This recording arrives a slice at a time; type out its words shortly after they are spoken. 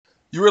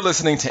You are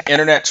listening to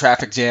Internet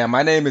Traffic Jam.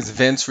 My name is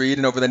Vince Reed,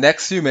 and over the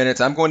next few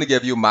minutes, I'm going to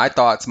give you my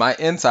thoughts, my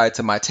insights,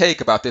 and my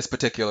take about this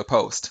particular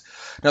post.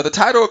 Now, the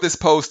title of this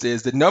post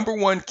is The Number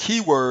One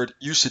Keyword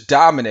You Should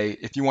Dominate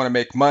If You Want to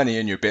Make Money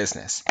in Your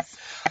Business.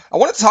 I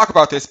want to talk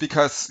about this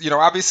because,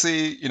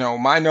 obviously,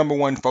 my number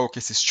one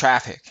focus is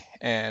traffic.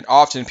 And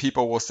often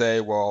people will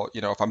say, well,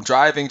 if I'm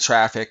driving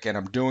traffic and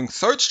I'm doing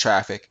search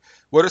traffic,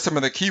 what are some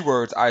of the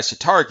keywords I should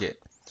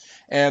target?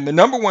 And the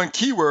number one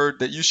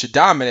keyword that you should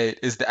dominate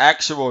is the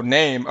actual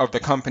name of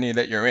the company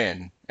that you're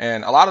in.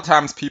 And a lot of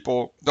times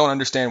people don't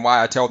understand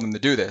why I tell them to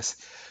do this.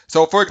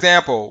 So, for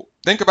example,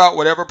 think about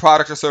whatever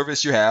product or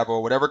service you have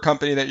or whatever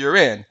company that you're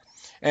in.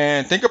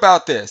 And think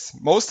about this.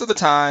 Most of the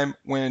time,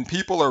 when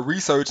people are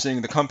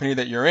researching the company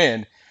that you're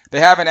in, they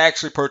haven't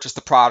actually purchased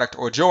the product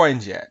or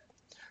joined yet.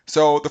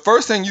 So the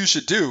first thing you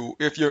should do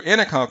if you're in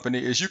a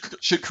company is you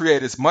should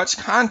create as much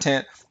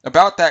content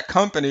about that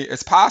company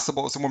as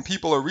possible. So when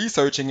people are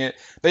researching it,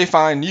 they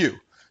find you.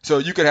 So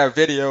you could have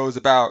videos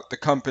about the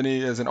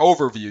company as an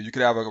overview. You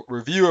could have a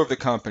review of the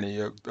company,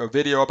 a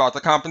video about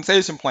the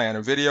compensation plan,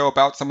 a video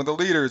about some of the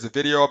leaders, a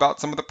video about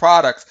some of the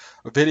products,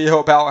 a video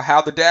about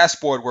how the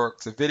dashboard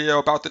works, a video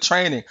about the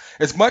training.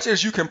 As much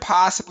as you can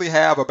possibly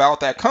have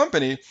about that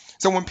company,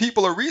 so when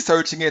people are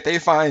researching it, they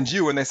find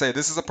you and they say,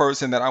 this is a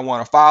person that I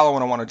want to follow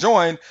and I want to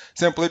join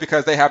simply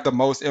because they have the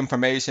most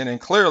information and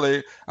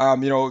clearly,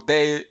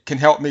 they can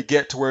help me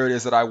get to where it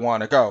is that I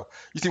want to go.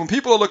 You see, when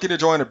people are looking to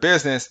join a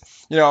business,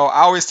 I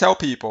always tell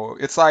people,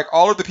 it's like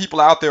all of the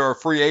people out there are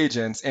free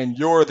agents and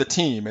you're the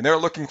team and they're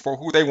looking for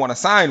who they want to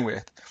sign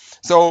with.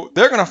 So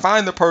they're going to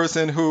find the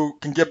person who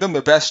can give them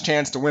the best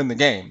chance to win the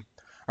game.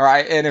 All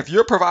right. And if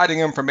you're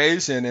providing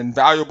information and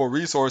valuable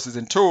resources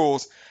and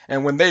tools,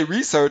 and when they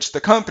research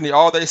the company,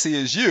 all they see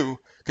is you,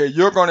 okay,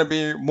 you're going to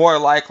be more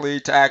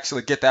likely to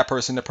actually get that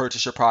person to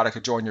purchase your product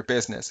or join your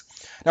business.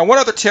 Now, one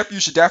other tip you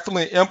should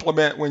definitely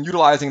implement when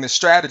utilizing this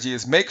strategy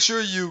is make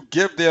sure you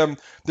give them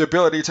the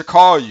ability to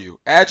call you.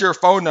 Add your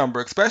phone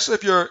number, especially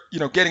if you're,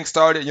 getting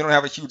started and you don't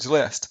have a huge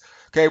list.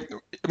 Okay,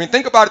 I mean,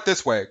 think about it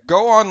this way.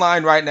 Go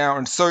online right now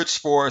and search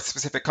for a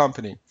specific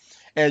company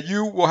and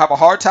you will have a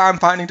hard time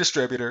finding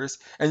distributors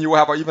and you will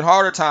have an even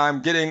harder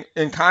time getting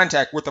in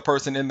contact with the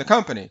person in the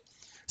company.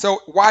 So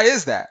why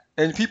is that?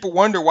 And people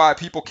wonder why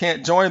people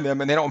can't join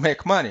them and they don't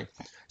make money.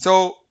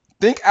 So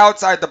think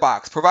outside the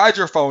box. Provide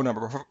your phone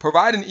number.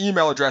 Provide an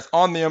email address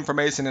on the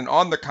information and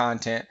on the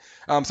content.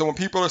 So when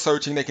people are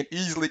searching, they can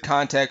easily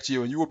contact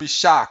you, and you will be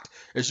shocked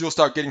as you'll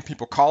start getting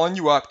people calling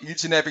you up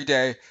each and every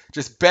day,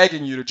 just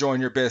begging you to join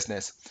your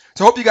business.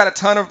 So I hope you got a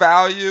ton of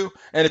value.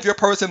 And if you're a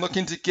person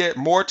looking to get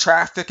more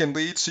traffic and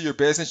leads to your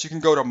business, you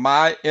can go to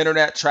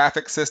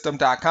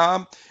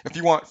myinternettrafficsystem.com. If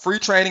you want free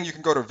training, you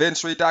can go to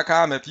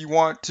vincereed.com. If you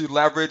want to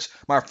leverage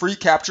my free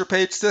capture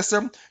page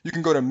system, you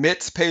can go to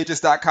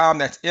mitspages.com.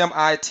 That's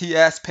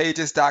MITS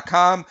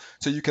pages.com.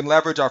 So you can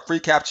leverage our free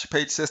capture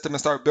page system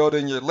and start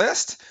building your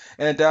list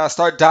and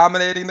start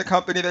dominating the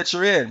company that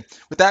you're in.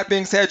 With that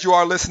being said, you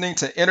are listening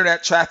to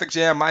Internet Traffic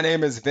Jam. My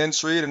name is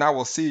Vince Reed, and I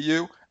will see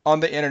you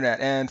on the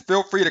internet. And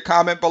feel free to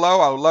comment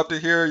below. I would love to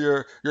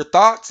hear your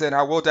thoughts, and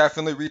I will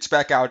definitely reach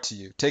back out to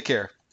you. Take care.